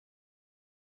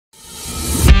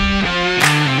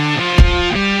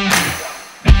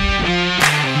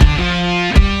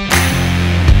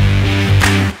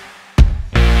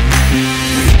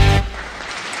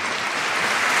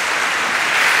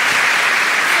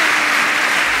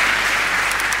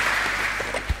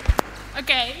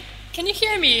Can you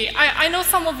hear me? I know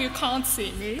some of you can't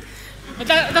see me, but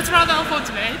that's rather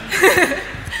unfortunate.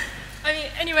 I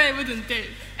mean, anyway, it wouldn't do.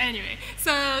 Anyway,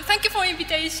 so thank you for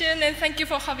invitation and thank you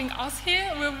for having us here.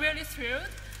 We're really thrilled.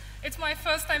 It's my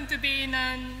first time to be in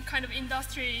a kind of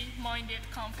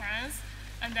industry-minded conference,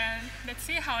 and then let's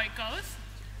see how it goes.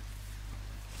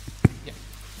 Yeah.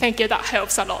 Thank you, that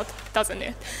helps a lot, doesn't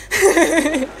it?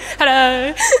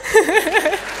 Hello.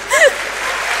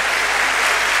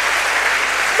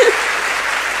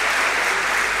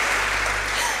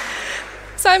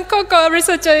 So I'm Koko, a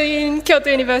researcher in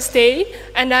Kyoto University,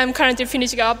 and I'm currently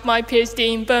finishing up my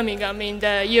PhD in Birmingham in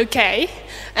the UK.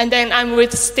 And then I'm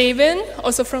with Stephen,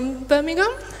 also from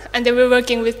Birmingham, and then we're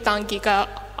working with Tangiga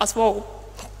as well.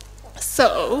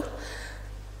 So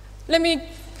let me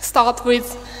start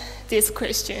with this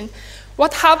question.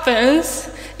 What happens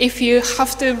if you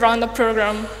have to run a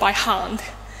program by hand,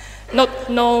 not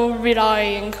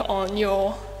relying on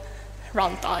your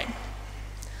runtime?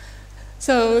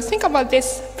 So think about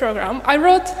this program. I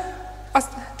wrote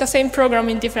the same program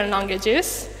in different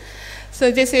languages. So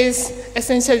this is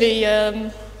essentially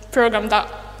a program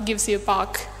that gives you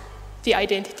back the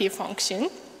identity function.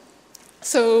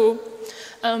 So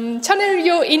channel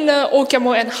your inner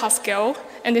OCaml and Haskell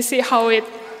and see how it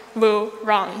will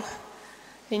run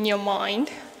in your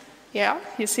mind. Yeah,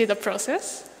 you see the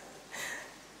process.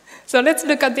 So let's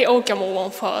look at the OCaml one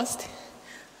first.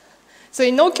 So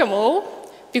in OCaml,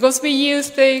 because we use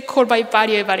the call by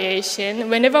value evaluation,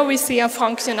 whenever we see a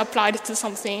function applied to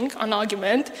something, an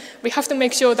argument, we have to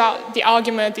make sure that the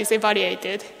argument is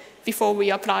evaluated before we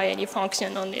apply any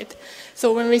function on it.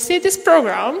 So when we see this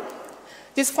program,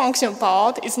 this function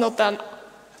part is not a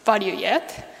value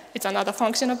yet. It's another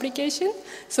function application.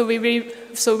 So we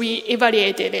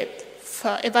evaluate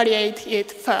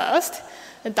it first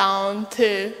down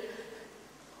to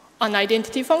an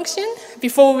identity function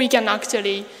before we can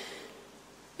actually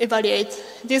evaluate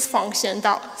this function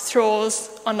that throws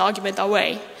an argument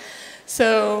away.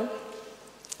 So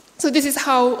this is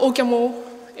how OCaml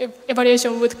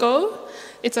evaluation would go.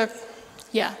 So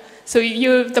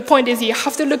the point is you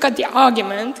have to look at the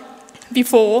argument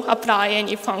before apply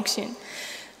any function.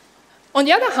 On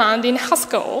the other hand, in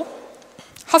Haskell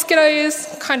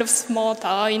is kind of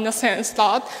smarter in the sense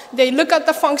that they look at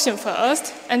the function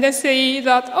first and then say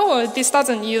that, oh, this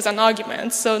doesn't use an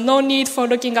argument, so no need for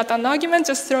looking at an argument,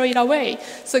 just throw it away.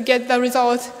 So get the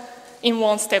result in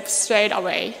one step straight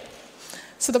away.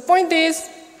 So the point is,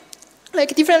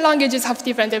 like different languages have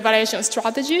different evaluation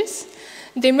strategies.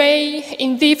 They may,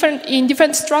 in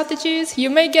different strategies, you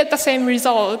may get the same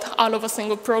result out of a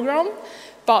single program,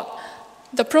 but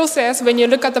the process, when you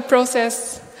look at the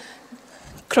process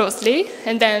closely,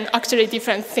 and then actually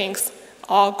different things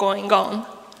are going on.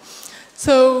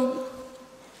 So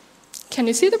can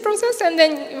you see the process? And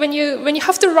then when you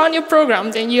have to run your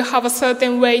program, then you have a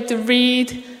certain way to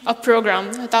read a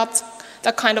program that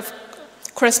kind of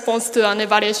corresponds to an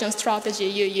evaluation strategy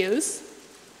you use.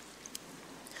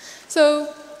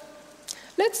 So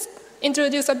let's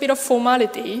introduce a bit of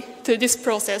formality to this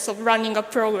process of running a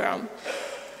program.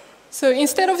 So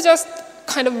instead of just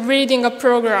kind of reading a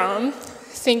program,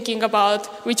 thinking about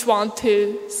which one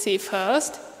to see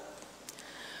first,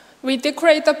 we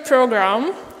decorate a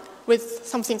program with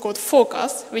something called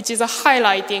focus, which is a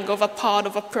highlighting of a part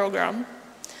of a program.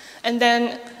 And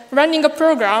then running a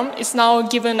program is now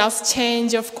given us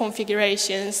change of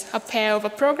configurations, a pair of a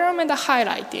program and a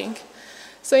highlighting.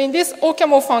 So in this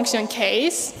OCaml function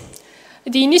case,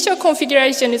 the initial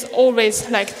configuration is always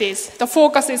like this. The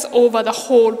focus is over the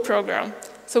whole program.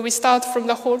 So we start from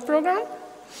the whole program.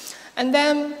 And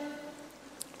then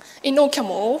in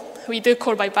OCaml, we do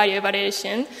call by value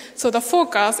evaluation. So the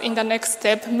focus in the next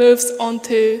step moves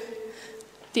onto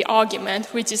the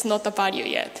argument, which is not a value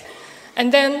yet.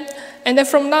 And then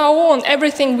from now on,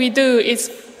 everything we do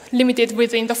is limited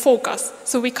within the focus.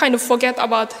 So we kind of forget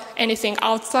about anything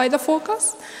outside the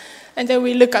focus. And then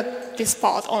we look at this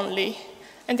part only.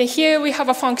 And then here we have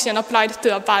a function applied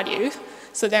to a value.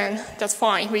 So then that's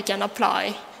fine. We can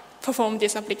perform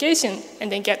this application,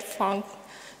 and then get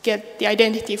the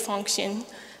identity function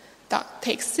that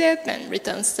takes set and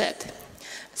returns set.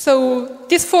 So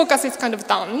this focus is kind of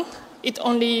done. It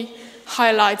only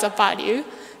highlights a value.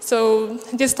 So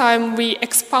this time we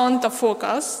expand the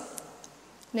focus,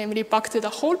 namely back to the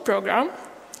whole program.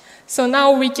 So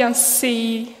now we can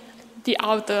see the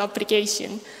outer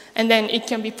application, and then it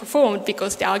can be performed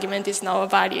because the argument is now a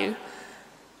value.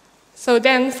 So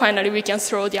then finally we can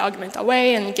throw the argument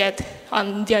away and get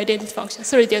the identity function.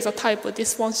 Sorry, there's a typo.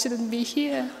 This one shouldn't be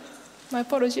here. My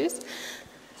apologies.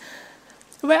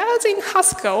 Whereas in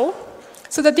Haskell,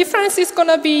 So the difference is going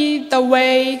to be the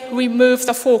way we move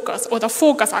the focus, or the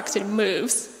focus actually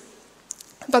moves.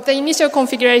 But the initial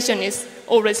configuration is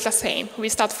always the same. We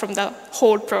start from the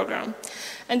whole program.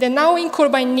 And then now in call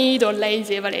by need or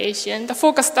lazy evaluation, the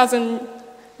focus doesn't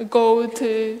go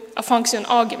to a function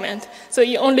argument. So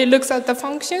it only looks at the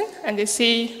function, and they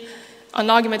see an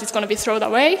argument is going to be thrown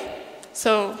away.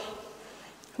 So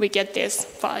we get this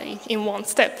in one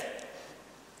step.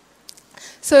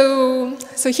 So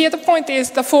here the point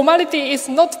is the formality is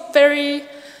not very,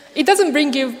 it doesn't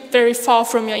bring you very far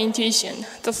from your intuition.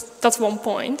 That's one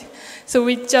point. So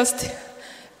we just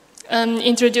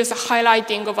introduce a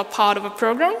highlighting of a part of a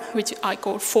program, which I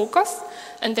call focus.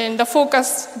 And then the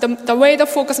focus, the way the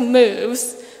focus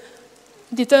moves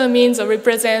determines or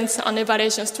represents an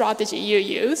evaluation strategy you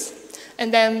use.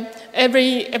 And then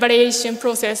every evaluation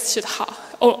process should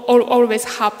always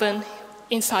happen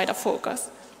inside a focus.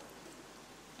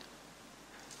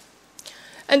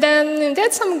 And then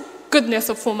there's some goodness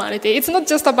of formality. It's not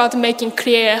just about making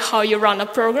clear how you run a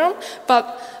program,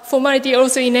 but formality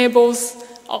also enables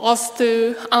us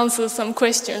to answer some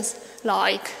questions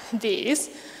like this,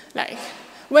 like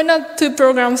when are two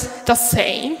programs the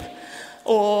same,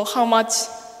 or how much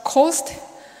cost,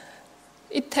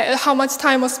 how much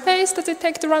time or space does it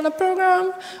take to run a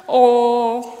program,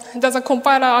 or does a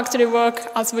compiler actually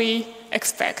work as we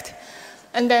expect?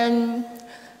 And then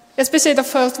especially the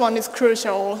first one is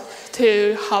crucial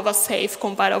to have a safe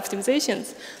compiler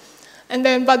optimizations. And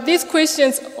then, but these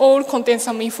questions all contain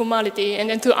some informality. And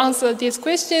then to answer these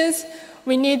questions,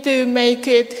 we need to make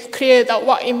it clear that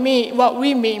what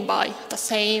we mean by the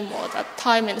same, or the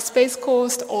time and space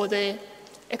cost, or the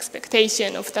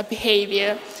expectation of the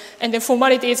behavior. And the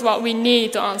formality is what we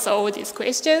need to answer all these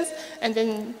questions. And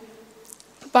then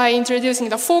by introducing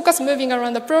the focus moving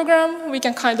around the program, we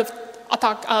can kind of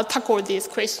tackle these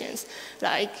questions.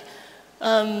 Like,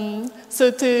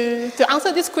 so to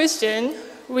answer this question,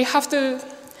 we have to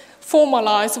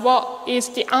formalize what is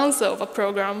the answer of a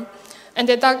program. And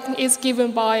that is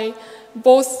given by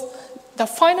both the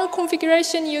final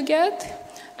configuration you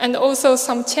get and also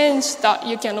some change that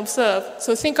you can observe.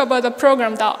 So think about a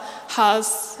program that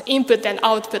has input and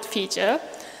output feature.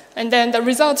 And then the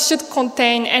result should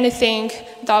contain anything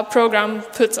the program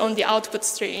puts on the output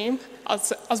stream,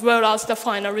 as well as the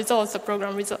final results the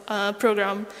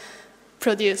program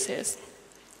produces.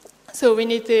 So we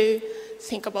need to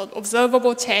think about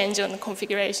observable change on the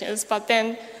configurations, but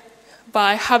then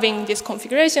by having this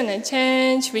configuration and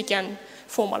change, we can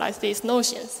formalize these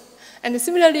notions. And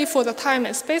similarly, for the time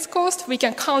and space cost, we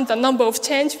can count the number of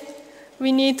change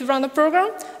we need to run a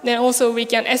program. Then also we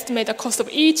can estimate the cost of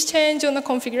each change on the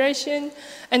configuration.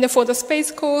 And then for the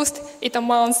space cost, it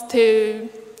amounts to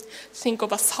think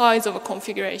of a size of a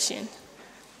configuration.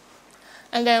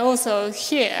 And then also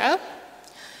here,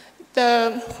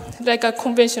 like a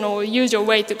conventional usual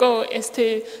way to go is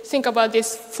to think about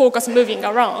this focus moving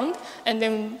around and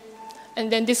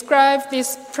then describe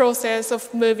this process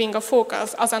of moving a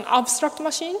focus as an abstract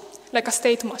machine, like a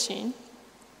state machine.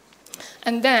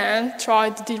 And then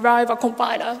try to derive a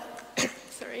compiler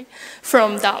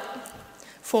from that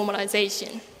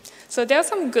formalization. So there's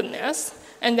some goodness.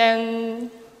 And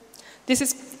then this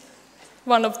is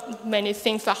one of many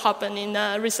things that happen in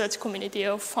the research community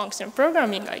of functional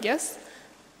programming, I guess.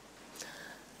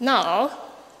 Now,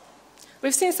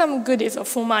 we've seen some goodies of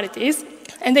formalities,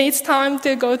 and then it's time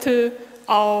to go to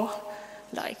our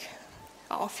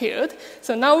field.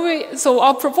 So now so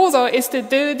our proposal is to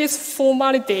do this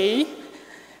formality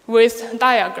with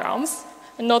diagrams,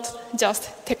 and not just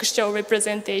textual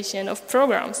representation of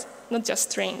programs, not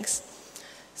just strings.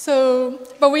 So,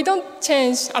 but we don't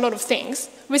change a lot of things.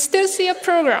 We still see a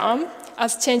program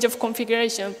as change of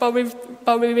configuration, but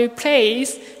we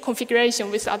replace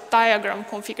configuration with a diagram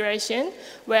configuration,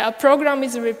 where a program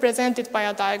is represented by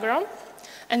a diagram,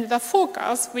 and the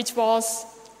focus, which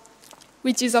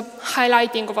is a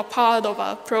highlighting of a part of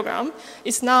a program,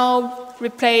 is now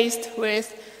replaced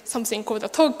with something called a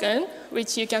token,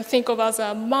 which you can think of as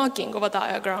a marking of a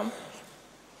diagram.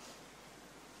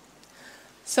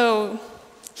 So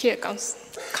here comes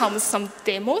some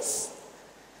demos.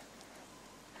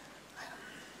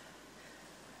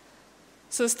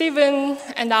 So Stephen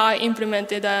and I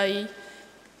implemented a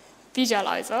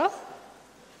visualizer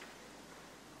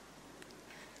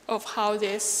of how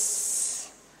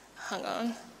this, hang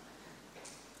on.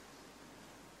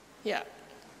 Yeah.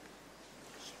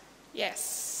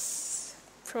 Yes.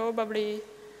 Probably.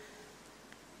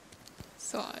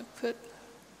 So I put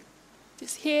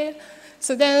this here.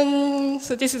 So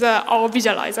this is our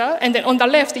visualizer. And then on the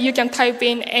left, you can type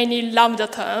in any Lambda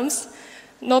terms,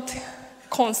 not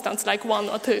constants like 1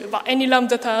 or 2, but any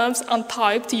lambda terms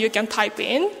untyped you can type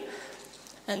in.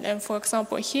 And then, for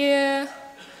example, here,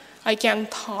 I can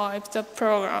type the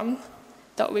program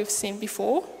that we've seen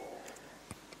before.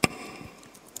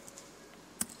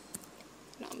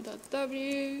 Lambda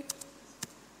w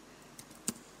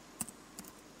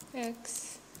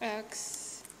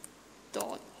x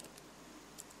dot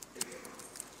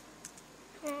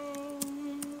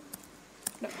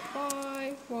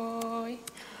y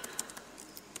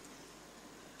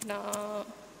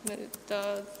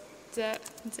lambda z.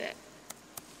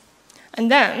 And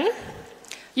then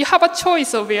you have a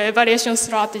choice of your evaluation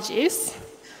strategies.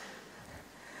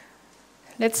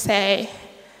 Let's say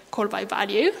call by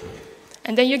value,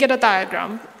 and then you get a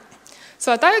diagram.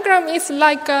 So a diagram is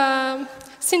like a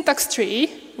syntax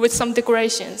tree with some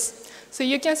decorations. So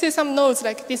you can see some nodes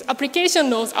like these application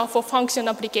nodes are for function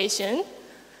application,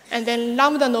 and then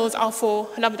lambda nodes are for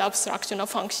lambda abstraction of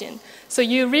function. So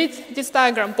you read this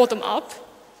diagram bottom up.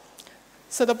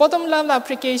 So the bottom lambda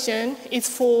application is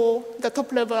for the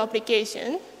top level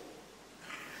application.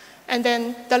 And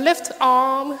then the left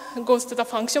arm goes to the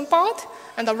function part,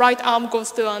 and the right arm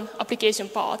goes to an application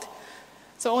part.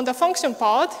 So on the function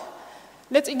part,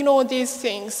 let's ignore these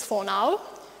things for now.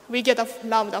 We get a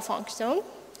lambda function,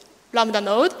 lambda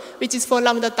node, which is for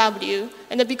lambda w.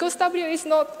 And then because w is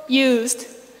not used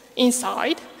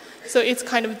inside, so it's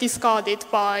kind of discarded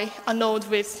by a node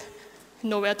with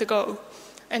nowhere to go.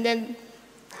 And then,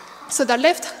 so the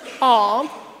left arm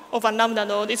of a lambda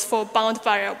node is for bound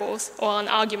variables or an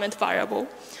argument variable.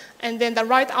 And then the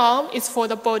right arm is for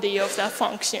the body of the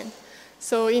function.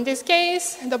 So in this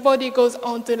case, the body goes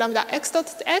on to lambda x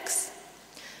dot x,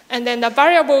 and then the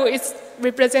variable is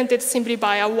represented simply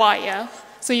by a wire.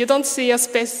 So you don't see a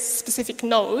specific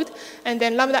node, and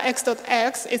then lambda x dot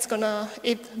x,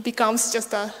 it becomes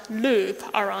just a loop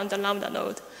around the lambda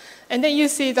node. And then you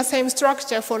see the same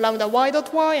structure for lambda y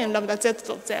dot y and lambda z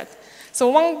dot z. So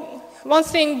one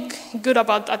thing good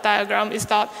about a diagram is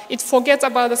that it forgets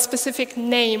about the specific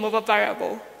name of a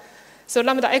variable. So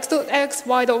lambda x dot x,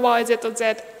 y dot y, z dot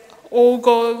z,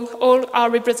 all are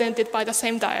represented by the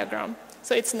same diagram.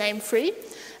 So it's name-free.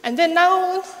 And then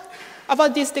now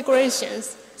about these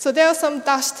decorations. So there are some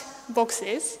dashed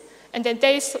boxes, and then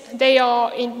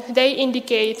they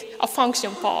indicate a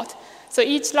function part. So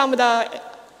each lambda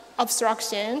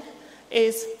abstraction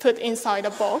is put inside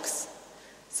a box.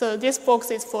 So this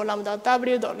box is for lambda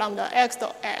w dot lambda x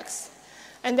dot x.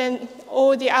 And then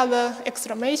all the other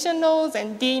exclamation nodes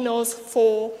and d nodes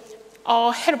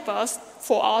are helpers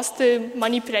for us to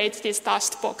manipulate these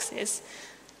dashed boxes.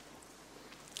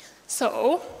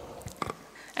 So,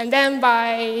 and then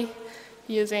by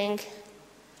using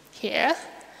here,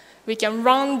 we can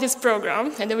run this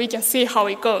program, and then we can see how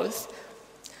it goes.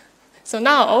 So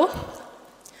now,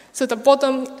 so the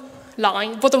bottom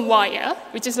wire,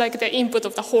 which is like the input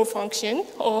of the whole function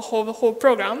or whole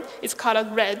program, is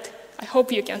colored red. I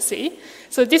hope you can see.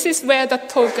 So this is where the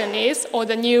token is, or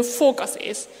the new focus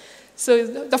is. So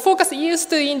the focus used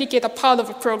to indicate a part of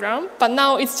a program, but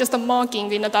now it's just a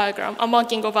marking in a diagram, a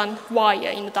marking of a wire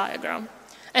in the diagram.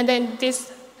 And then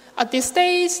at this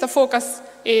stage, the focus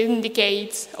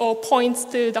indicates or points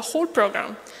to the whole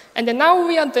program. And then now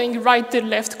we are doing right to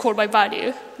left call by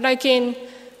value, like in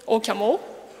OCaml.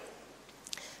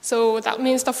 So that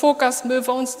means the focus moves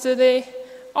on to the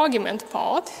argument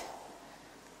part.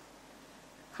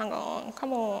 Hang on,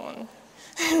 come on.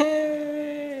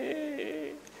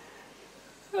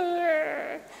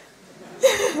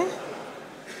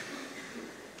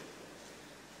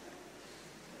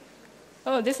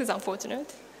 Oh, this is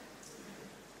unfortunate.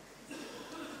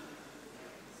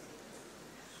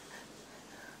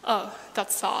 Oh,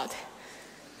 that's sad.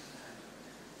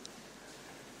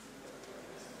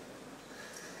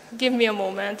 Give me a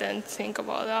moment and think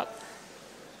about that.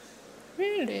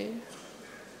 Really?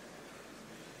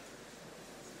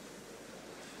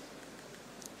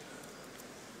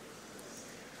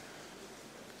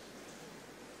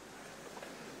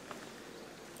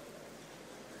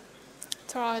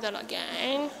 Try that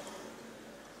again.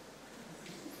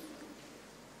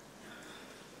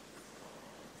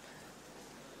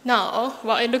 Now,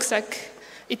 well, it looks like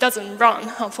it doesn't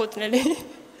run, unfortunately.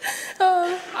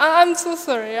 I'm so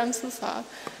sorry, I'm so sad.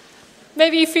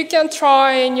 Maybe if you can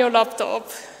try in your laptop,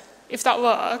 if that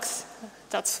works,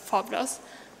 that's fabulous.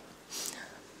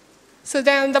 So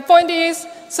then the point is,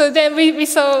 so then we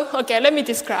saw, okay, let me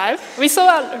describe. We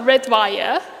saw a red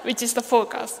wire, which is the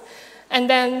focus. And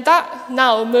then that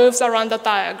now moves around the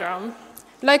diagram,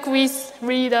 like we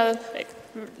read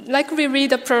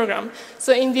a program.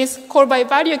 So in this call by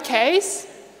value case,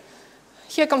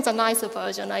 here comes a nicer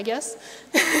version, I guess.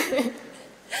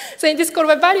 So in this call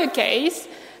by value case,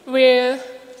 we're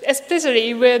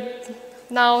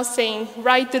now saying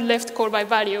right to left call by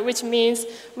value, which means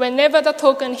whenever the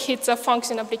token hits a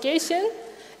function application,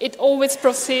 it always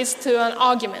proceeds to an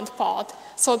argument part,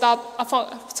 so that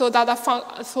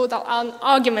an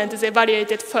argument is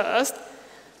evaluated first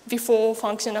before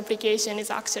function application is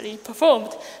actually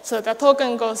performed. So the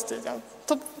token goes to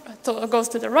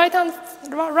the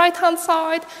right-hand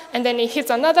side, and then it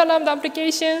hits another Lambda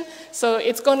application, so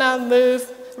it's gonna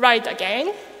move right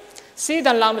again. See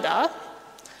the Lambda,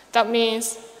 that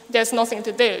means there's nothing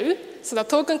to do. So the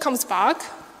token comes back.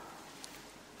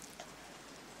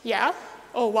 Yeah,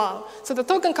 oh wow. So the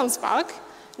token comes back.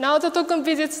 Now the token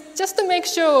visits just to make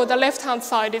sure the left-hand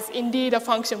side is indeed a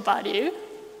function value.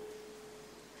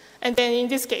 And then in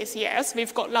this case, yes,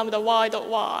 we've got lambda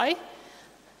y.y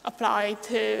applied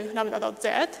to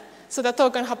lambda.z. So the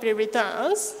token happily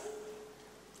returns.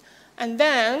 And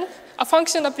then a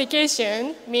function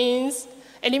application means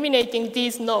eliminating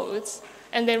these nodes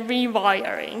and then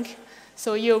rewiring.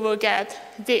 So you will get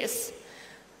this.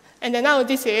 And then now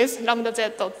this is lambda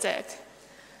z.z.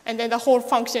 And then the whole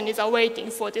function is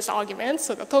awaiting for this argument.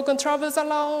 So the token travels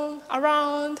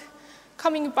around,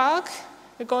 coming back,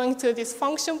 we're going to this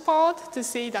function part to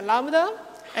see the lambda,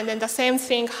 and then the same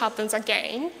thing happens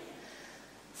again.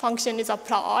 Function is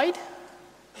applied,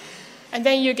 and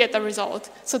then you get the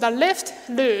result. So the left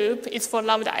loop is for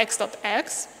lambda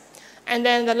x.x, and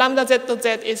then the lambda z.z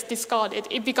is discarded.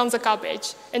 It becomes a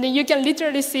garbage. And then you can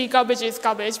literally see garbage is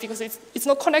garbage because it's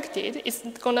not connected. It's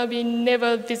going to be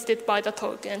never visited by the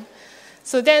token.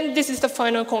 So then this is the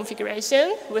final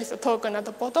configuration with the token at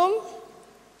the bottom.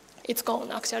 It's gone,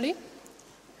 actually.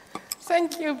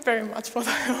 Thank you very much for the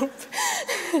help.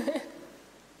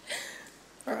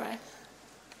 All right.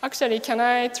 Actually, can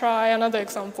I try another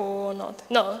example or not?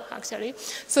 No, actually.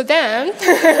 So then,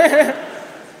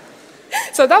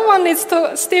 so that one is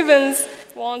Steven's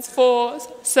ones for,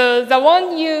 so the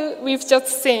one we've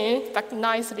just seen, that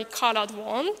nicely colored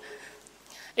one,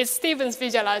 is Steven's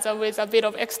visualizer with a bit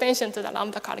of extension to the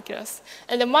Lambda calculus.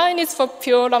 And then mine is for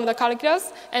pure Lambda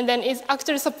calculus, and then it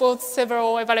actually supports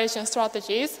several evaluation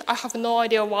strategies. I have no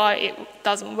idea why it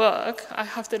doesn't work. I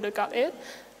have to look at it.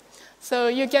 So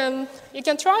you can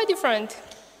try different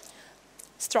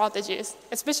strategies.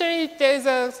 Especially there's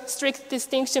a strict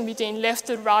distinction between left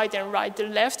to right and right to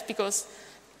left because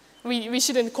we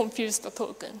shouldn't confuse the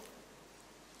token.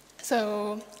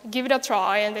 So give it a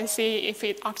try and then see if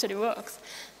it actually works.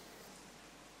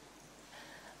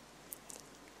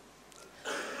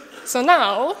 So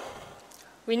now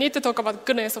we need to talk about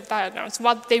goodness of diagrams,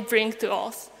 what they bring to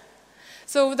us.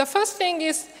 So the first thing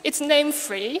is it's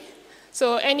name-free.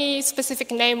 So any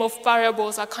specific name of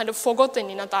variables are kind of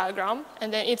forgotten in a diagram,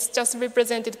 and then it's just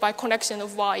represented by connection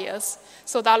of wires.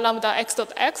 So that lambda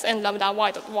x.x and lambda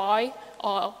y.y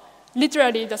are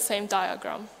literally the same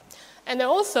diagram. And then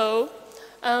also,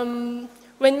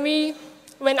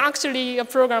 when actually a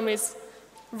program is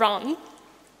run,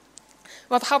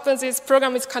 what happens is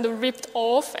program is kind of ripped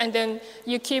off, and then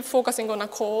you keep focusing on a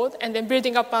code, and then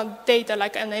building up a data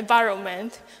like an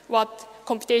environment, what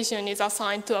computation is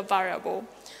assigned to a variable.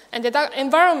 And that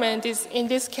environment is, in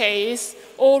this case,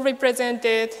 all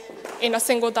represented in a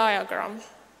single diagram.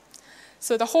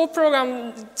 So the whole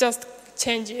program just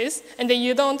changes, and then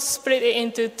you don't split it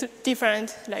into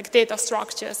different data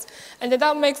structures. And then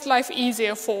that makes life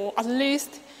easier for at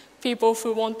least people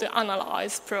who want to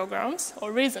analyze programs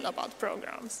or reason about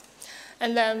programs.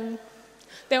 And then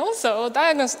also,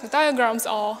 diagrams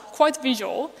are quite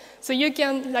visual, so you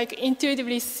can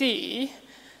intuitively see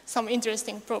some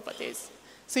interesting properties.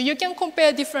 So you can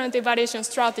compare different evaluation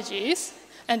strategies,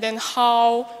 and then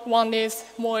how one is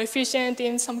more efficient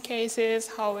in some cases,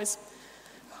 how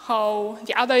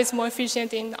the other is more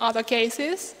efficient in other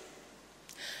cases.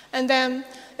 And then,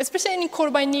 especially in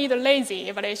call by need or lazy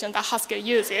evaluation that Haskell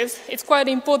uses, it's quite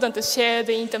important to share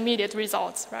the intermediate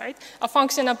results, right? A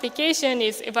function application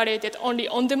is evaluated only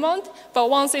on demand, but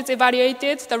once it's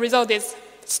evaluated, the result is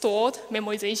stored,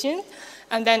 memorization,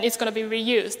 and then it's going to be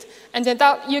reused. And then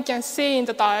that you can see in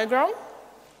the diagram.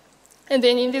 And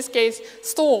then in this case,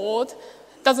 stored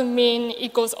doesn't mean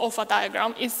it goes off a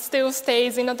diagram. It still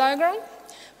stays in a diagram.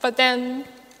 But then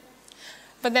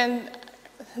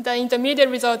the intermediate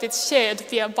result is shared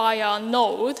via a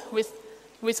node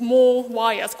with more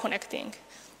wires connecting.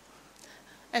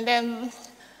 And then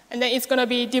it's going to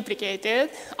be duplicated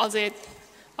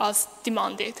as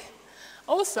demanded.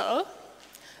 Also,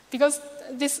 because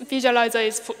this visualizer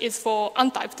is for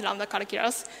untyped Lambda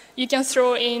calculus, you can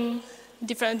throw in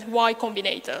different Y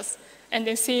combinators and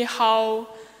then see how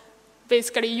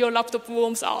basically your laptop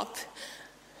warms up.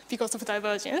 because of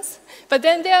divergence. But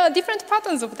then there are different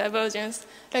patterns of divergence.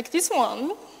 Like this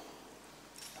one,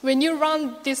 when you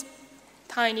run this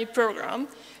tiny program,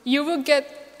 you will get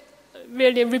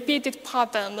really repeated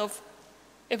pattern of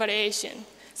evaluation.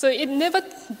 So it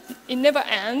never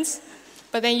ends,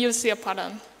 but then you see a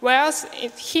pattern. Whereas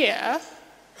here,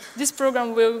 this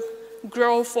program will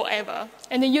grow forever.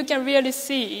 And then you can really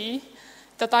see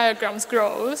the diagrams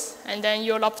grows, and then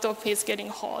your laptop is getting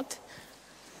hot.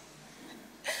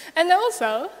 And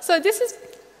also, so this is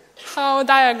how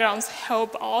diagrams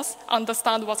help us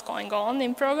understand what's going on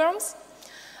in programs.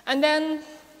 And then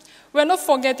we're not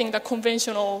forgetting the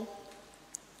conventional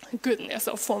goodness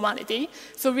of formality.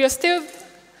 So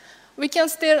we can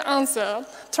still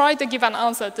try to give an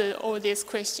answer to all these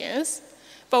questions,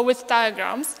 but with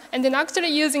diagrams. And then actually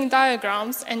using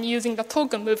diagrams and using the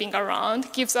token moving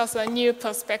around gives us a new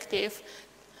perspective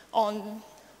on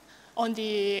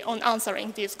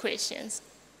answering these questions.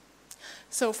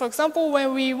 So for example,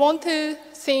 when we want to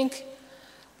think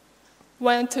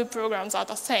when two programs are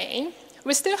the same,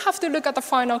 we still have to look at the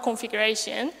final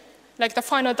configuration, like the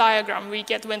final diagram we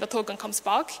get when the token comes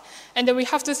back. And then we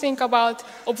have to think about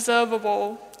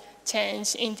observable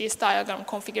change in this diagram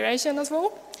configuration as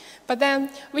well. But then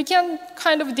we can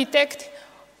kind of detect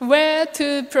where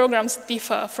two programs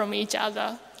differ from each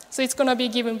other. So it's going to be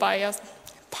given by a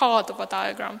part of a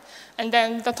diagram. And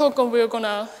then the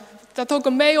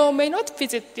token may or may not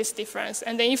visit this difference.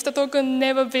 And then if the token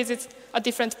never visits a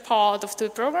different part of two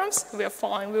programs, we are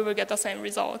fine. We will get the same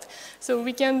result. So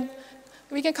we can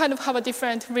kind of have a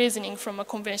different reasoning from a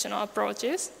conventional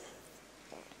approaches.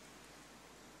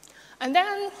 And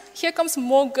then here comes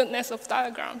more goodness of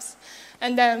diagrams.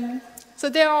 And then, so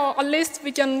there are at least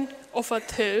we can offer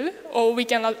two, or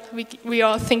we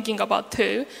are thinking about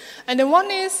two. And then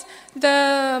one is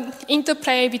the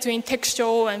interplay between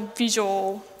textual and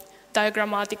visual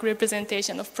diagrammatic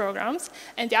representation of programs.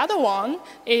 And the other one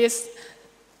is,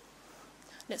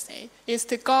 let's say, is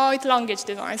to guide language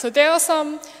design. So there are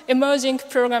some emerging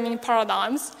programming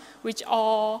paradigms which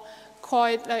are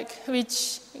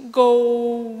which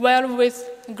go well with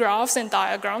graphs and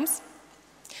diagrams.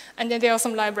 And then there are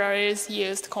some libraries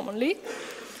used commonly.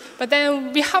 But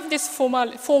then we have this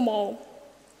formal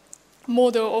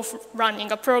model of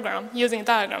running a program using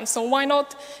diagrams. So why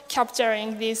not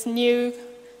capturing these new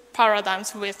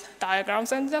paradigms with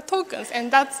diagrams and the tokens? And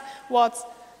that's what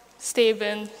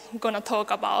Steven's going to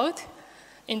talk about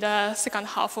in the second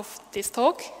half of this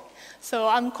talk. So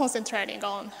I'm concentrating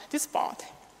on this part.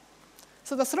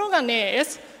 So the slogan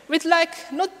is, we'd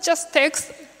like not just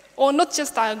text or not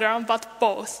just diagram, but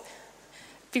both.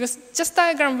 Because just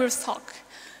diagram will suck.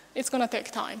 It's going to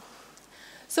take time.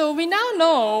 So we now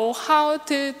know how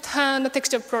to turn a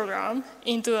texture program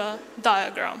into a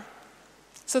diagram.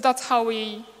 So that's how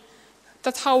we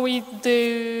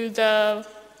do the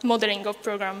modeling of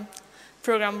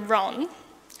program run.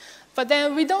 But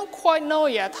then we don't quite know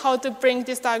yet how to bring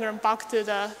this diagram back to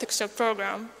the texture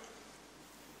program.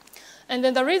 And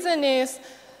then the reason is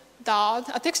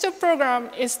that a texture program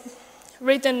is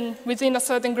written within a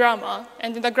certain grammar,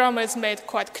 and then the grammar is made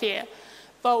quite clear.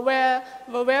 But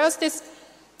whereas this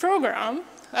program,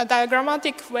 a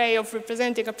diagrammatic way of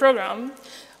representing a program,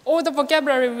 all the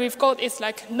vocabulary we've got is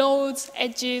like nodes,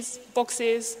 edges,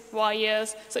 boxes,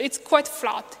 wires, so it's quite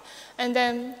flat. And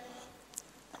then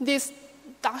these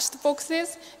dashed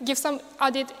boxes give some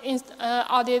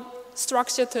added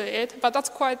structure to it, but that's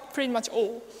pretty much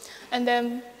all. And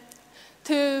then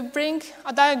to bring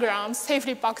a diagram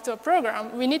safely back to a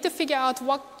program, we need to figure out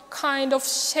what kind of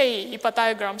shape a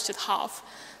diagram should have.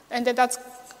 And then that's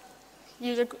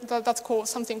called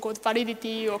something called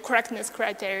validity or correctness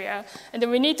criteria. And then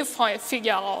we need to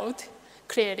figure out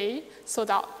clearly so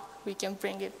that we can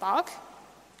bring it back.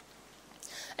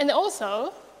 And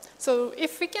also, so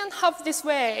if we can have this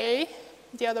way,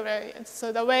 the other way,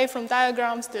 so the way from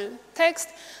diagrams to text,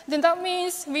 then that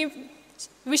means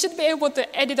we should be able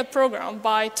to edit a program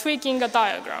by tweaking a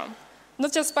diagram,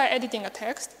 not just by editing a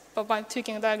text, but by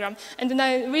tweaking a diagram. And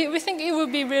then we think it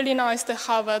would be really nice to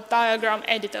have a diagram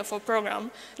editor for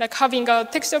program, like having a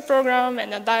texture program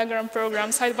and a diagram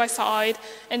program side by side,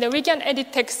 and then we can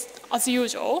edit text as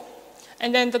usual,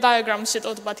 and then the diagram should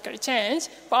automatically change.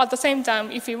 But at the same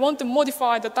time, if we want to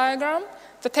modify the diagram,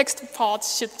 the text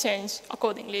parts should change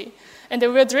accordingly. And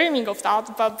then we're dreaming of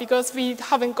that, but because we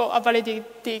haven't got a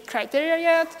validity criteria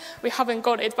yet, we haven't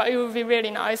got it, but it would be really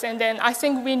nice. And then I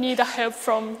think we need help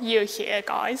from you here,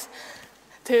 guys,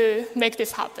 to make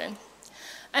this happen.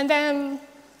 And then,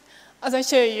 as I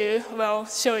show you,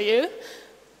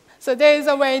 so there is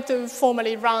a way to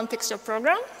formally run texture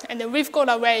program, and then we've got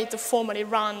a way to formally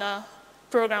run a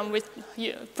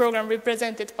program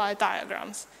represented by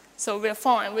diagrams. So we're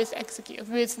fine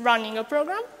with running a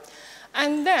program.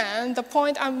 And then the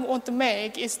point I want to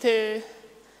make is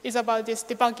about this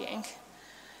debugging.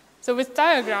 So with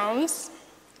diagrams,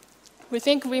 we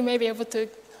think we may be able to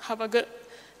have a good,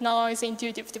 nice,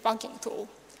 intuitive debugging tool.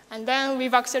 And then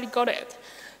we've actually got it.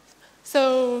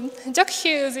 So Jack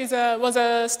Hughes was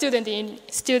a student in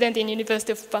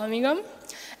University of Birmingham.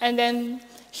 And then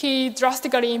he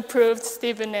drastically improved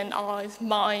Steven's and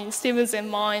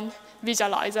mine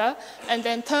visualizer, and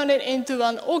then turned it into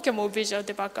an OCaml visual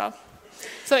debugger.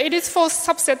 So it is for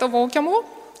subset of OCaml.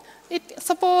 It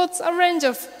supports a range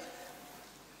of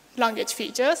language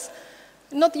features,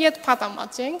 not yet pattern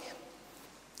matching.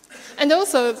 And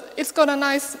also, it's got a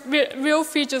nice real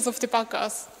features of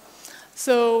debuggers.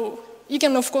 So you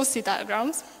can, of course, see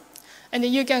diagrams. And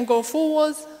then you can go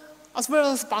forwards as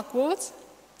well as backwards,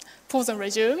 pause and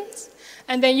resume.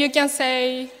 And then you can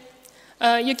say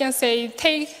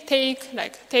take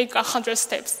 100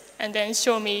 steps and then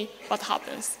show me what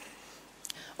happens.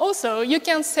 Also, you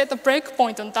can set a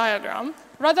breakpoint on diagram.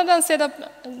 Rather than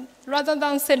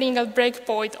setting a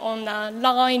breakpoint on a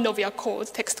line of your code,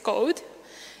 text code,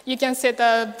 you can set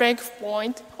a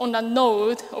breakpoint on a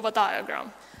node of a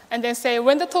diagram. And then say,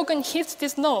 when the token hits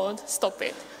this node, stop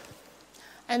it.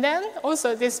 And then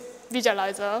also this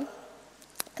visualizer,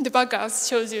 debugger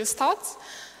shows you stats,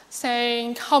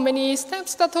 saying how many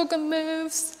steps the token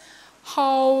moves,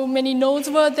 how many nodes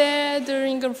were there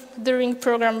during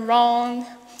program run,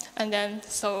 and then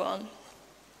so on.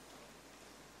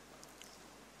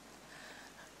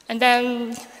 And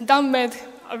then Dan made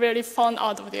a really fun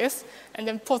out of this, and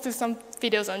then posted some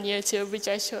videos on YouTube, which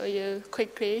I show you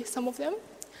quickly, some of them.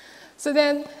 So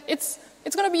then it's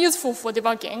going to be useful for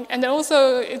debugging, and then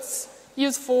also it's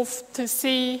useful to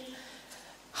see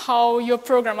how your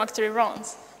program actually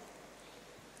runs.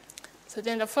 So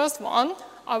then the first one,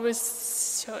 I will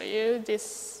show you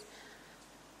this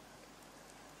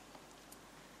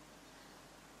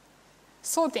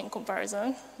sorting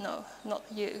comparison. No, not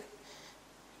you.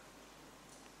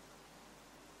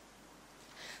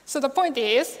 So the point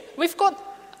is, we've got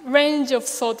a range of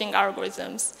sorting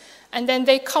algorithms, and then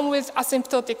they come with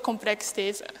asymptotic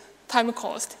complexities, time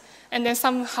cost, and then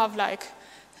some have like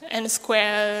n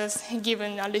squares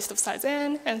given a list of size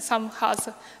n, and some has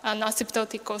an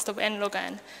asymptotic cost of n log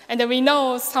n. And then we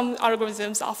know some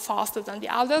algorithms are faster than the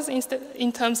others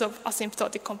in terms of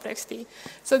asymptotic complexity.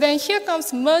 So then here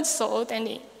comes merge sort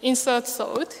and insert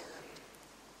sort.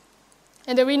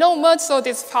 And then we know merge sort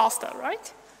is faster,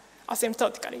 right?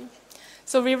 Asymptotically.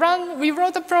 So we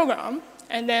wrote a program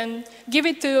and then give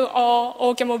it to our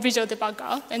OCaml visual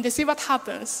debugger and they see what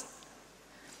happens.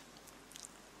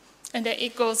 And then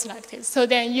it goes like this. So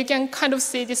then you can kind of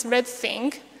see this red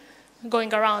thing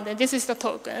going around, and this is the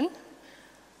token.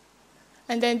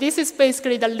 And then this is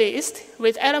basically the list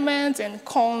with elements and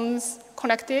cons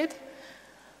connected.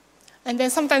 And then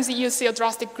sometimes you see a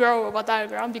drastic growth of a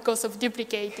diagram because of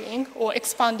duplicating or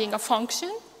expanding a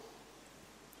function.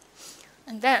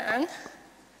 And then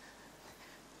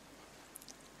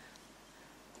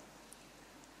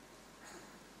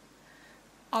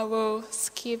I will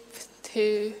skip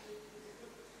to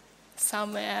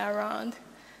somewhere around.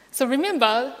 So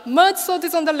remember, merge sort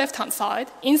is on the left-hand side,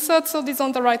 insert sort is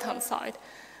on the right-hand side.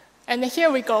 And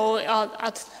here we go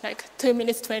at like 2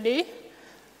 minutes 20.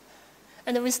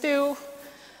 And then we still,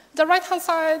 the right-hand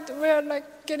side, we're like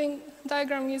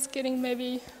diagram is getting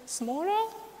maybe smaller.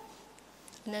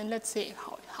 And then let's see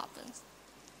how it happens.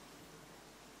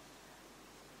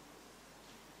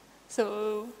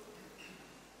 So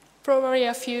probably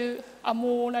a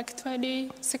more like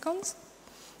 20 seconds.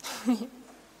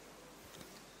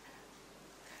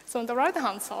 So on the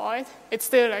right-hand side, it's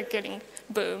still like getting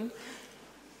boom.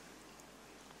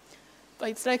 But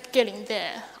it's like getting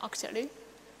there, actually.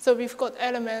 So we've got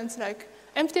elements like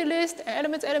empty list,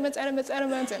 elements,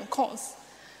 and cons.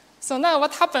 So now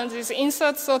what happens is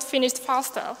insert sort finished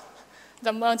faster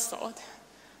than merge sort.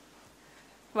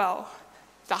 Well,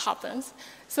 that happens.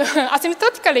 So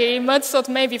asymptotically, merge sort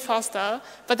may be faster,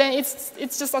 but then it's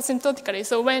just asymptotically.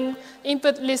 So when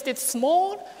input list is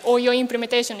small or your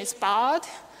implementation is bad,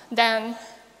 then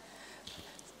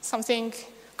something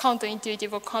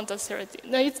counterintuitive or counter-theoretic.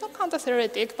 No, it's not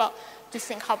counter-theoretic, but this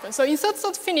thing happens. So insert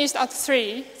sort finished at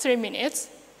 3 minutes,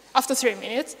 after 3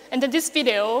 minutes, and then this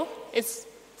video is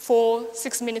for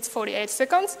 6 minutes 48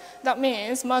 seconds. That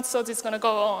means merge sort is going to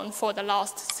go on for the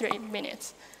last 3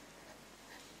 minutes.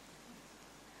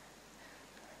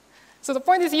 So the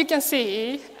point is you can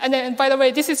see, and then by the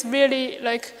way, this is really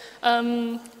like,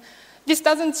 this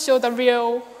doesn't show the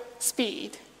real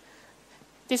speed.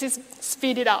 this is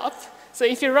speeded up. So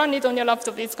if you run it on your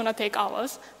laptop, it's going to take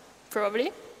hours,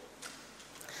 probably.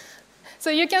 So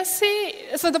you can see,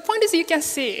 so the point is you can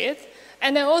see it.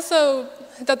 And then also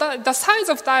the size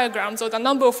of diagrams or the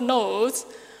number of nodes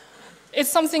is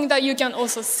something that you can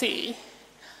also see.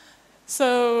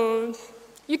 So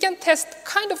you can test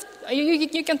kind of,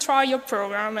 you can try your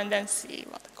program and then see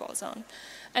what goes on.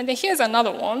 And then here's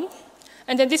another one.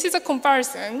 And then this is a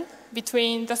comparison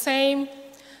between the same,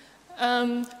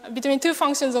 between two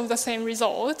functions of the same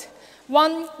result.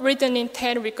 One written in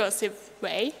tail recursive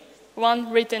way,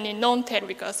 one written in non-tail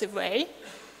recursive way.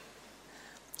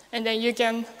 And then you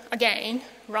can, again,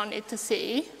 run it to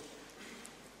see.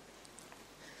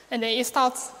 And then it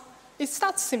starts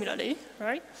similarly,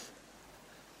 right?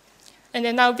 And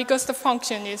then now, because the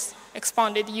function is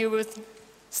expanded, you will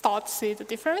start to see the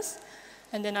difference.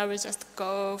 And then I will just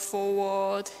go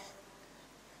forward,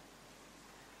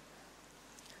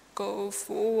 go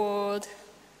forward.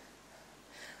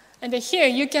 And then here,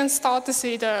 you can start to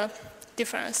see the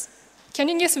difference. Can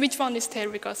you guess which one is tail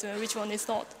recursive and which one is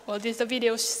not? Well, the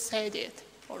video said it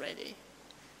already.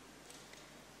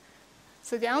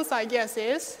 So the answer, I guess,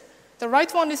 is the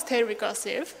right one is tail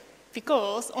recursive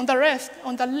because on the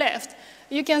left,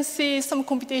 you can see some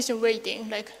computation weighting,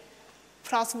 like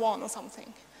 +1 or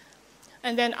something.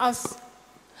 And then as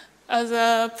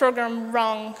the program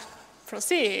run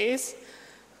proceeds,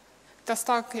 the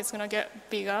stack is going to get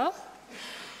bigger.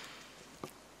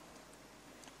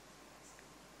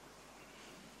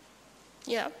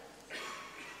 Yeah.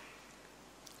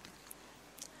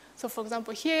 So for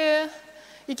example, here,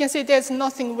 you can see there's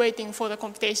nothing waiting for the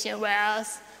computation,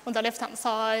 whereas on the left-hand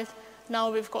side,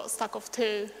 now we've got a stack of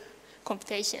 2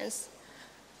 computations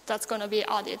that's going to be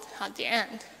added at the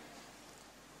end.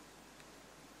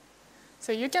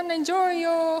 So you can enjoy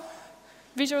your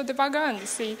visual debugger and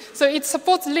see. So it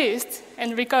supports list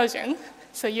and recursion,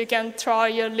 so you can try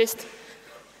your list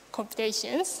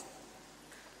computations.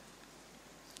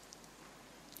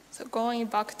 So going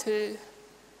back to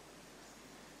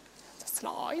the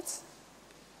slides.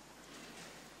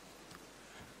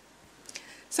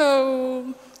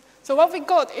 So what we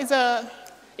got is a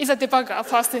debugger,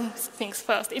 first things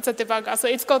first. It's a debugger, so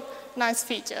it's got nice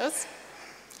features.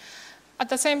 At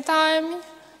the same time,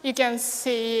 you can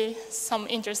see some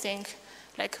interesting,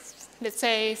 like, let's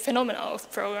say, phenomena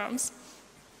of programs.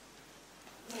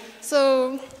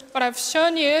 So what I've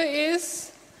shown you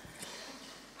is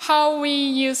how we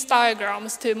use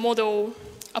diagrams to model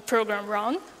a program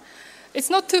run. It's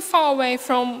not too far away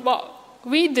from what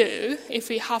we do if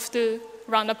we have to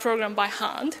run a program by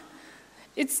hand.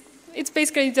 It's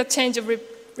basically the change of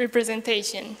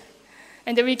representation.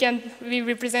 And then we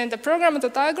represent the program as a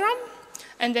diagram,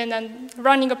 and then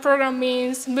running a program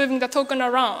means moving the token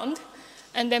around,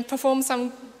 and then perform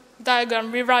some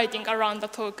diagram rewriting around the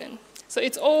token. So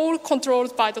it's all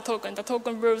controlled by the token. The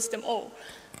token rules them all.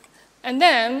 And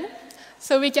then,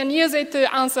 so we can use it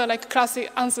to answer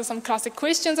some classic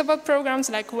questions about programs,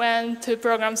 like when 2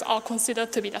 programs are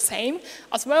considered to be the same,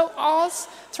 as well as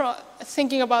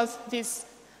thinking about this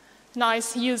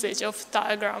nice usage of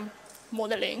diagram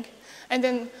modeling. And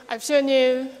then I've shown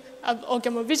you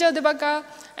OCaml Visual Debugger,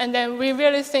 and then we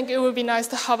really think it would be nice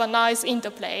to have a nice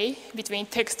interplay between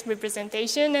text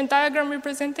representation and diagram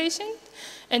representation.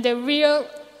 And then we are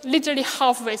literally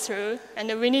halfway through, and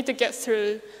then we need to get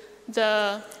through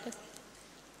the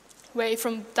way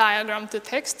from diagram to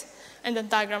text, and then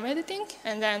diagram editing.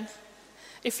 And then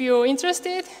if you're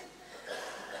interested,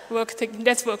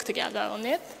 let's work together on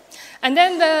it. And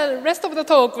then the rest of the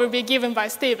talk will be given by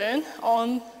Stephen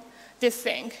on this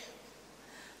thing.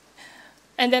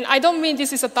 And then I don't mean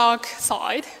this is a dark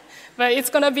side, but it's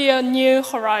going to be a new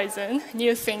horizon,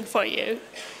 new thing for you.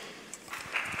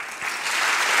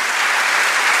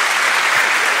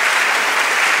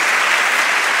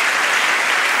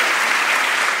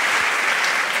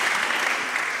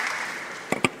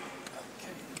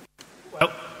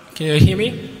 Well, can you hear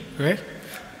me? Great.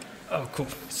 Oh, cool.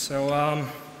 So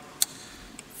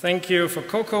thank you for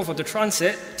Koko for the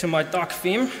transit to my dark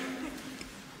theme.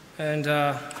 And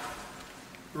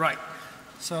right.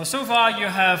 So far you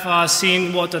have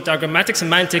seen what the diagrammatic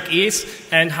semantic is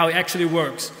and how it actually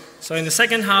works. So in the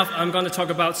second half, I'm going to talk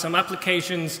about some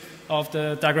applications of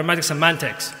the diagrammatic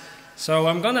semantics. So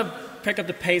I'm going to pick up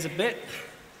the pace a bit.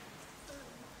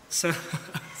 So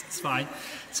it's fine.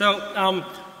 So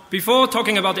before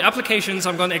talking about the applications,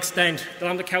 I'm going to extend the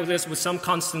Lambda calculus with some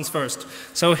constants first.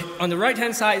 So on the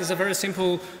right-hand side is a very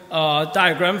simple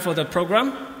diagram for the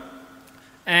program.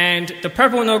 And the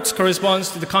purple nodes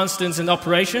corresponds to the constants and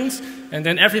operations, and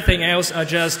then everything else are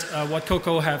just what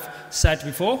Koko have said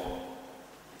before.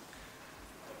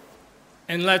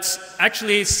 And let's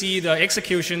actually see the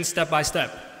execution step by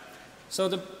step. So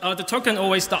the token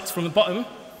always starts from the bottom.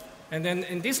 And then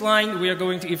in this line, we are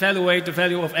going to evaluate the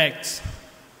value of x.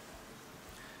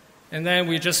 And then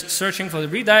we're just searching for the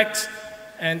read x.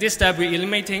 And this step, we're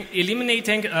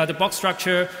eliminating the box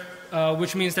structure,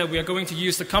 which means that we are going to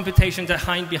use the computation that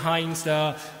hides behind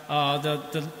the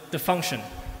function.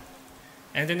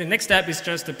 And then the next step is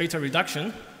just the beta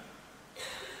reduction.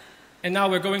 And now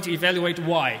we're going to evaluate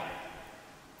y.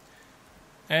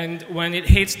 And when it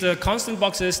hits the constant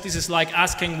boxes, this is like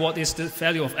asking what is the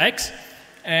value of x.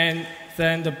 And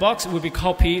then the box will be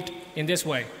copied in this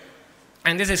way.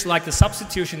 And this is like the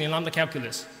substitution in Lambda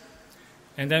calculus.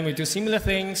 And then we do similar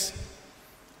things.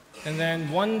 And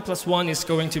then 1 plus 1 is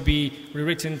going to be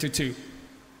rewritten to 2.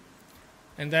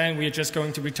 And then we're just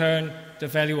going to return the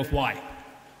value of y.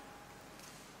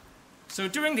 So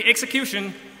during the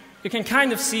execution, you can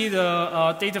kind of see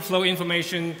the data flow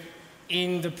information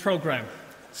in the program.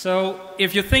 So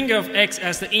if you think of x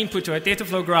as the input to a data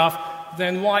flow graph,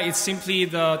 then y is simply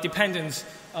the dependence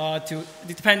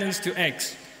to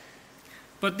x.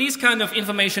 But this kind of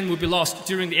information will be lost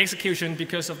during the execution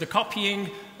because of the copying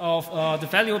of the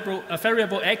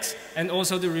variable x and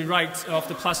also the rewrite of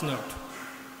the plus node.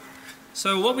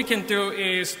 So what we can do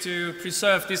is to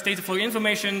preserve this data flow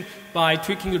information by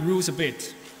tweaking the rules a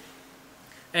bit.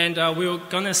 And we're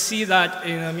going to see that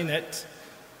in a minute.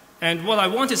 And what I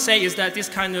want to say is that this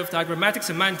kind of diagrammatic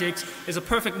semantics is a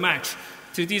perfect match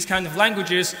to these kind of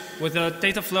languages with a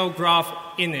data flow graph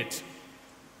in it.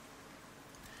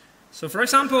 So for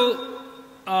example,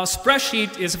 a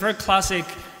spreadsheet is a very classic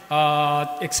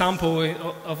example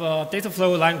of a data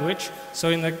flow language. So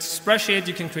in a spreadsheet,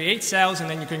 you can create cells, and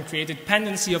then you can create a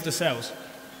dependency of the cells.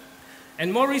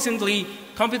 And more recently,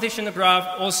 computational graph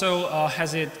also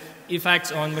has its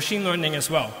effects on machine learning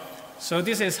as well. So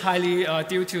this is highly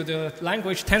due to the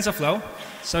language TensorFlow.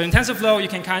 So in TensorFlow, you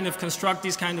can kind of construct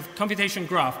this kind of computation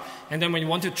graph. And then when you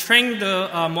want to train the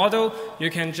model, you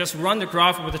can just run the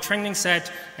graph with a training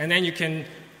set, and then you can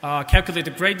calculate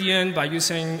the gradient by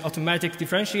using automatic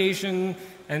differentiation,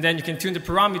 and then you can tune the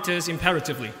parameters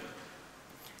imperatively.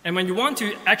 And when you want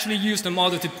to actually use the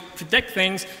model to predict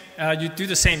things, you do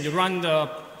the same. You run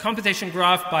the computation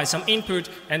graph by some input,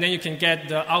 and then you can get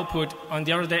the output on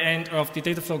the other end of the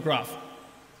data flow graph.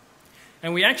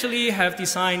 And we actually have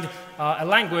designed a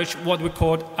language, what we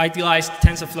call idealized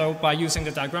TensorFlow, by using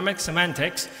the diagrammatic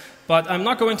semantics. But I'm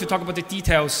not going to talk about the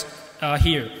details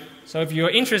here. So if you're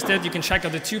interested, you can check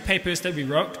out the 2 papers that we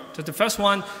wrote. So the first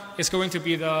one is going to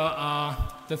be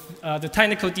the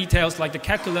technical details like the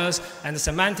calculus and the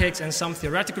semantics and some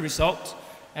theoretical results.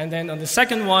 And then on the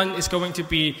second one is going to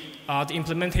be the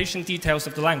implementation details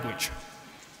of the language.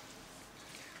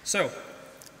 So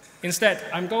instead,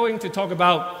 I'm going to talk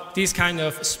about this kind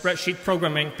of spreadsheet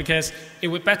programming because it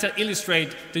would better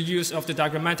illustrate the use of the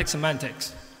diagrammatic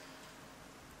semantics.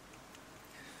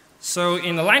 So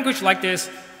in a language like this,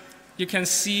 you can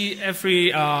see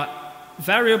every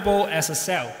variable as a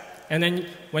cell. And then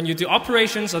when you do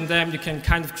operations on them, you can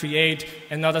kind of create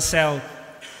another cell.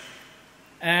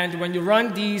 And when you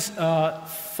run these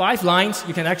 5 lines,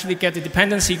 you can actually get the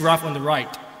dependency graph on the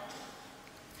right.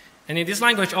 And in this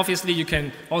language, obviously, you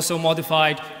can also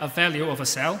modify a value of a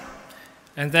cell.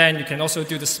 And then you can also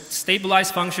do the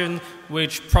stabilize function,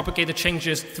 which propagate the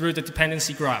changes through the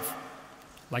dependency graph,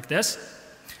 like this.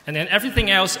 And then everything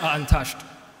else are untouched.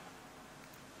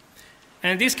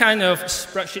 And this kind of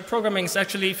spreadsheet programming is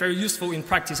actually very useful in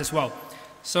practice as well.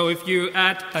 So if you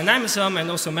add dynamism and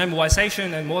also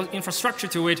memorization and more infrastructure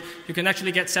to it, you can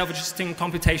actually get self-adjusting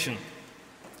computation.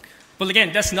 But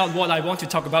again, that's not what I want to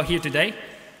talk about here today.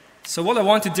 So what I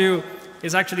want to do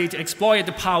is actually to exploit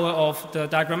the power of the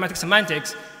diagrammatic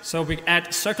semantics. So we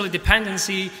add circular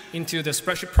dependency into the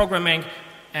spreadsheet programming,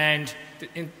 and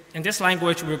in this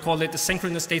language, we'll call it the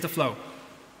synchronous data flow.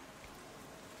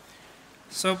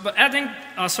 So, but adding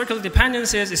circular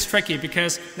dependencies is tricky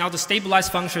because now the stabilize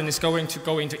function is going to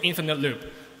go into infinite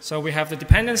loop. So we have the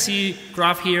dependency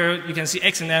graph here. You can see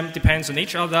x and m depends on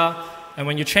each other. And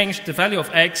when you change the value of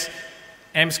x,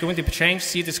 m is going to be changed,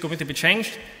 c is going to be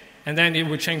changed, and then it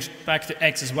will change back to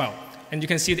x as well. And you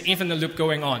can see the infinite loop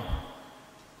going on.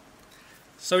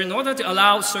 So in order to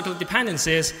allow circular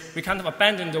dependencies, we kind of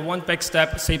abandon the one big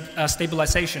step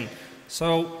stabilization.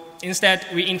 So instead,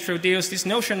 we introduce this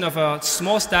notion of a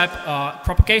small step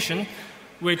propagation,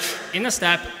 which in a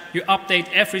step, you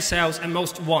update every cell at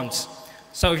most once.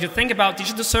 So if you think about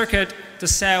digital circuit, the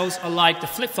cells are like the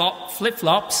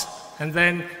flip-flops, and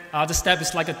then the step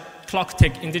is like a clock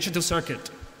tick in digital circuit.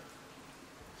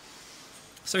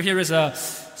 So here is a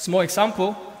small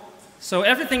example. So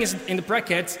everything is in the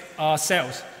brackets are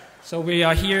cells. So we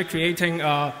are here creating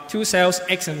two cells,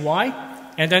 X and Y.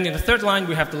 And then in the third line,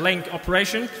 we have the link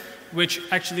operation, which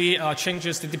actually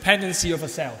changes the dependency of a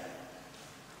cell.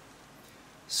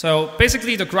 So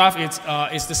basically, the graph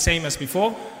is the same as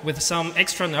before, with some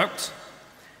extra nodes,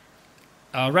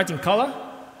 red in color.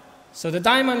 So the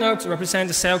diamond nodes represent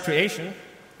the cell creation,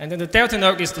 and then the delta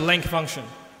node is the link function,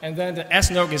 and then the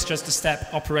S node is just the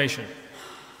step operation.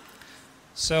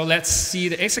 So let's see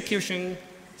the execution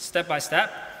step by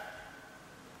step.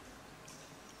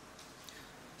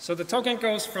 So the token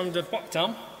goes from the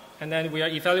bottom, and then we are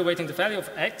evaluating the value of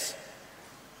X.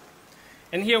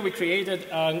 And here we created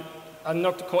a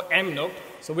node called M node,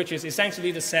 so which is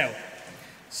essentially the cell.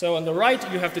 So on the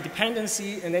right, you have the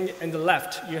dependency, and then on the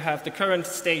left, you have the current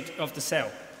state of the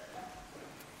cell.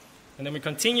 And then we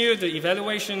continue the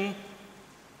evaluation,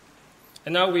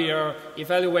 and now we are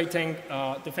evaluating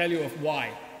the value of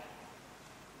Y.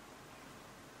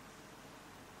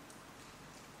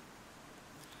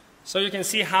 So you can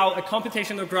see how a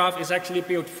computational graph is actually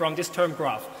built from this term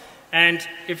graph. And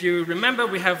if you remember,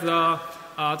 we have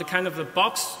the kind of the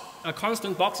box,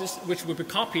 constant boxes which will be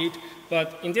copied,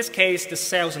 but in this case, the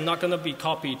cells are not going to be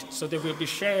copied, so they will be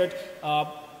shared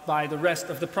by the rest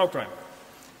of the program.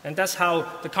 And that's how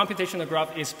the computational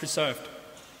graph is preserved.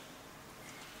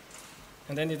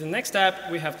 And then in the next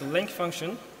step, we have the link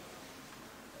function.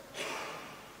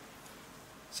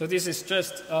 So this is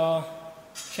just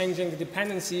changing the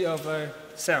dependency of a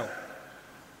cell.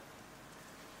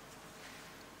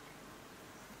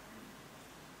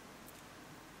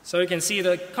 So you can see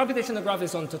the computational graph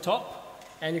is on the top,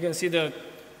 and you can see the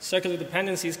circular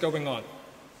dependencies going on.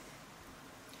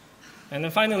 And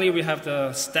then finally, we have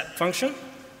the step function.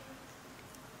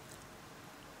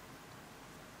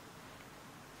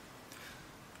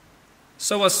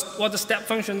 So what the step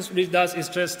function really does is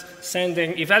just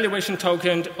sending evaluation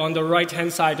token on the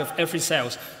right-hand side of every cell.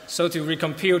 So to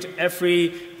recompute every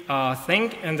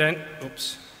thing, and then,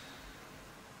 oops.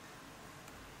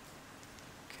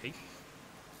 Okay.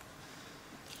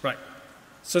 Right.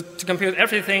 So to compute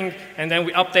everything, and then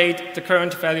we update the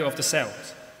current value of the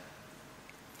cells.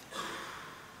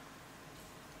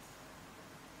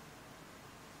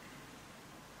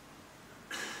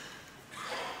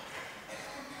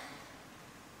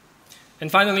 And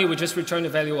finally, we just return the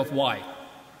value of Y.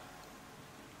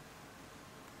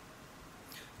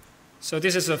 So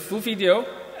this is a full video,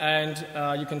 and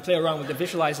you can play around with the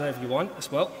visualizer if you want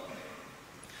as well.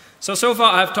 So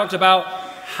far I've talked about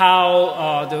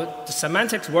how the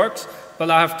semantics works, but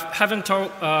I haven't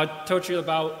told you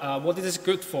about what it is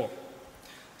good for.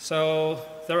 So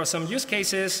there are some use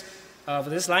cases for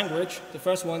this language. The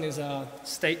first one is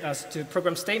to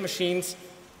program state machines.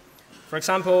 For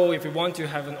example, if you want to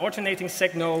have an alternating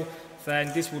signal,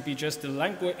 then this would be just the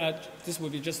language. This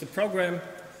would be just the program.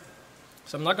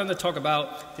 So I'm not going to talk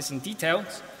about this in detail.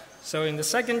 So in the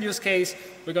second use case,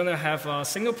 we're going to have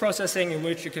signal processing in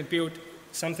which you can build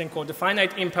something called the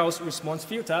finite impulse response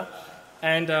filter.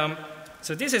 And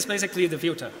so this is basically the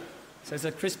filter. So it's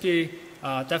a crispy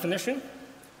definition.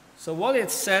 So what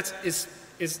it says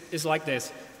is like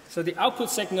this. So the output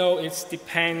signal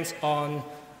depends on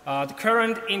the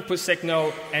current input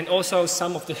signal and also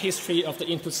some of the history of the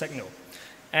input signal.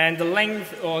 And the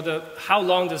length or how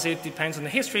long does it depends on the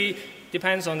history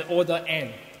depends on the order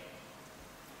n.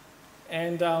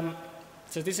 And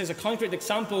so this is a concrete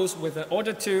examples with the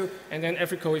order 2, and then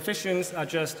every coefficients are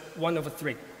just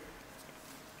 1/3.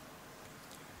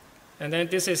 And then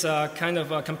this is a kind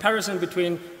of a comparison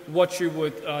between what you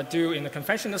would do in a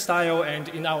conventional style and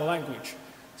in our language.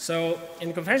 So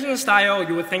in conventional style,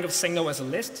 you would think of signal as a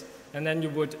list, and then you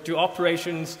would do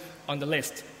operations on the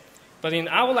list. But in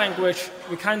our language,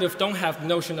 we kind of don't have the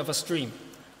notion of a stream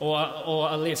or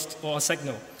a list or a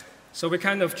signal. So we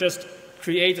kind of just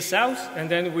create the cells, and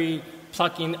then we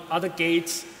plug in other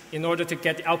gates in order to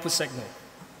get the output signal.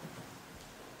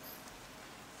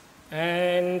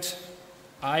 And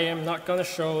I am not going to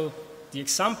show the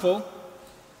example.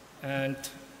 And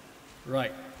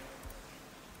right.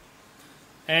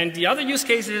 And the other use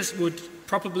cases would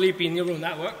probably be neural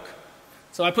network.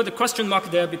 So I put a question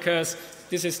mark there because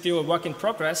this is still a work in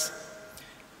progress.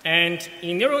 And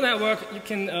in neural network, you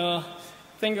can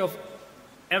think of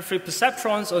every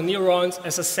perceptrons or neurons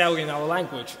as a cell in our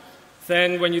language.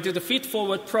 Then when you do the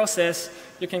feed-forward process,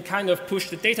 you can kind of push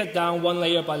the data down one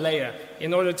layer by layer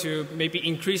in order to maybe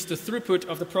increase the throughput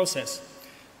of the process.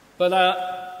 But,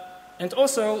 and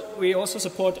also, we also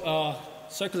support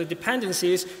circular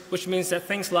dependencies, which means that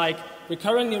things like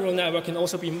recurrent neural network can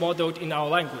also be modeled in our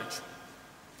language.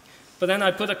 But then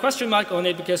I put a question mark on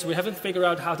it because we haven't figured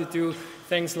out how to do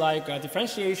things like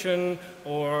differentiation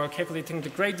or calculating the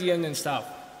gradient and stuff.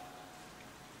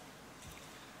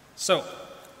 So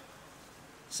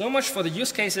much for the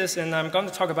use cases, and I'm going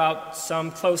to talk about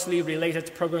some closely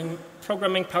related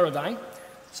programming paradigm.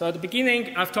 So at the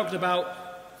beginning, I've talked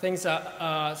about things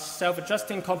like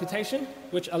self-adjusting computation,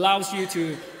 which allows you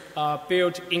to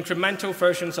build incremental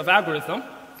versions of algorithm.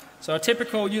 So a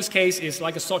typical use case is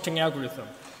like a sorting algorithm.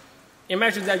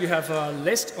 Imagine that you have a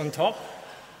list on top,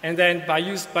 and then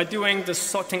by doing the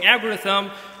sorting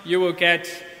algorithm, you will get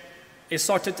a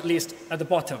sorted list at the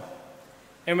bottom.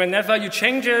 And whenever you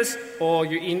change it, or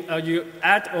you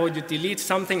add or you delete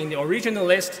something in the original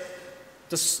list,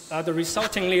 the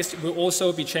resulting list will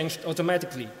also be changed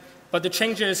automatically. But the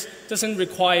changes doesn't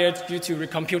require you to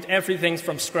recompute everything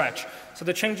from scratch. So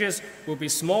the changes will be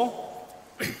small,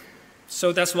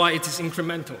 so that's why it is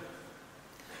incremental.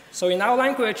 So in our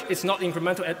language, it's not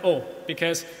incremental at all,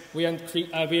 because we are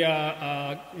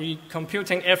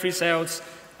recomputing every cells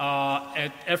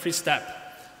at every step.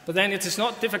 But then it is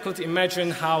not difficult to imagine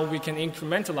how we can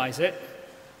incrementalize it.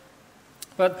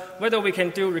 But whether we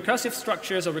can do recursive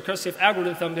structures or recursive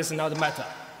algorithms is another matter.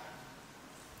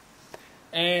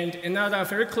 And another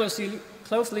very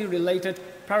closely related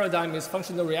paradigm is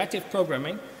functional reactive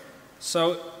programming.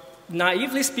 So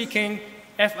naively speaking,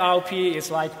 FRP is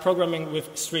like programming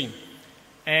with string.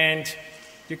 And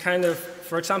you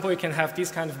for example, you can have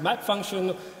this kind of map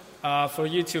function for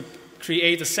you to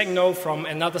create a signal from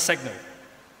another signal.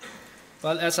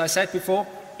 But as I said before,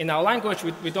 in our language,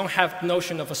 we don't have the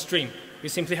notion of a string. We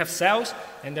simply have cells,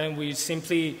 and then we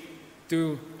simply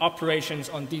do operations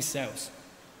on these cells.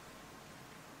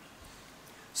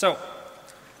 So,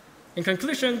 in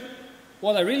conclusion,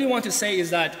 what I really want to say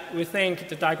is that we think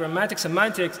the diagrammatic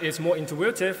semantics is more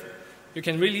intuitive. You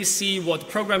can really see what the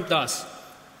program does.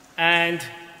 And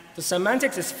the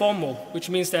semantics is formal, which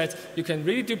means that you can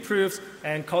really do proofs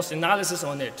and cost analysis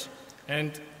on it.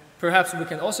 And perhaps we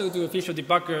can also do a visual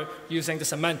debugger using the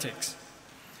semantics.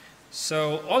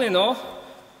 So all in all,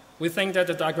 we think that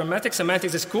the diagrammatic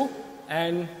semantics is cool,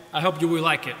 and I hope you will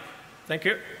like it. Thank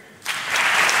you.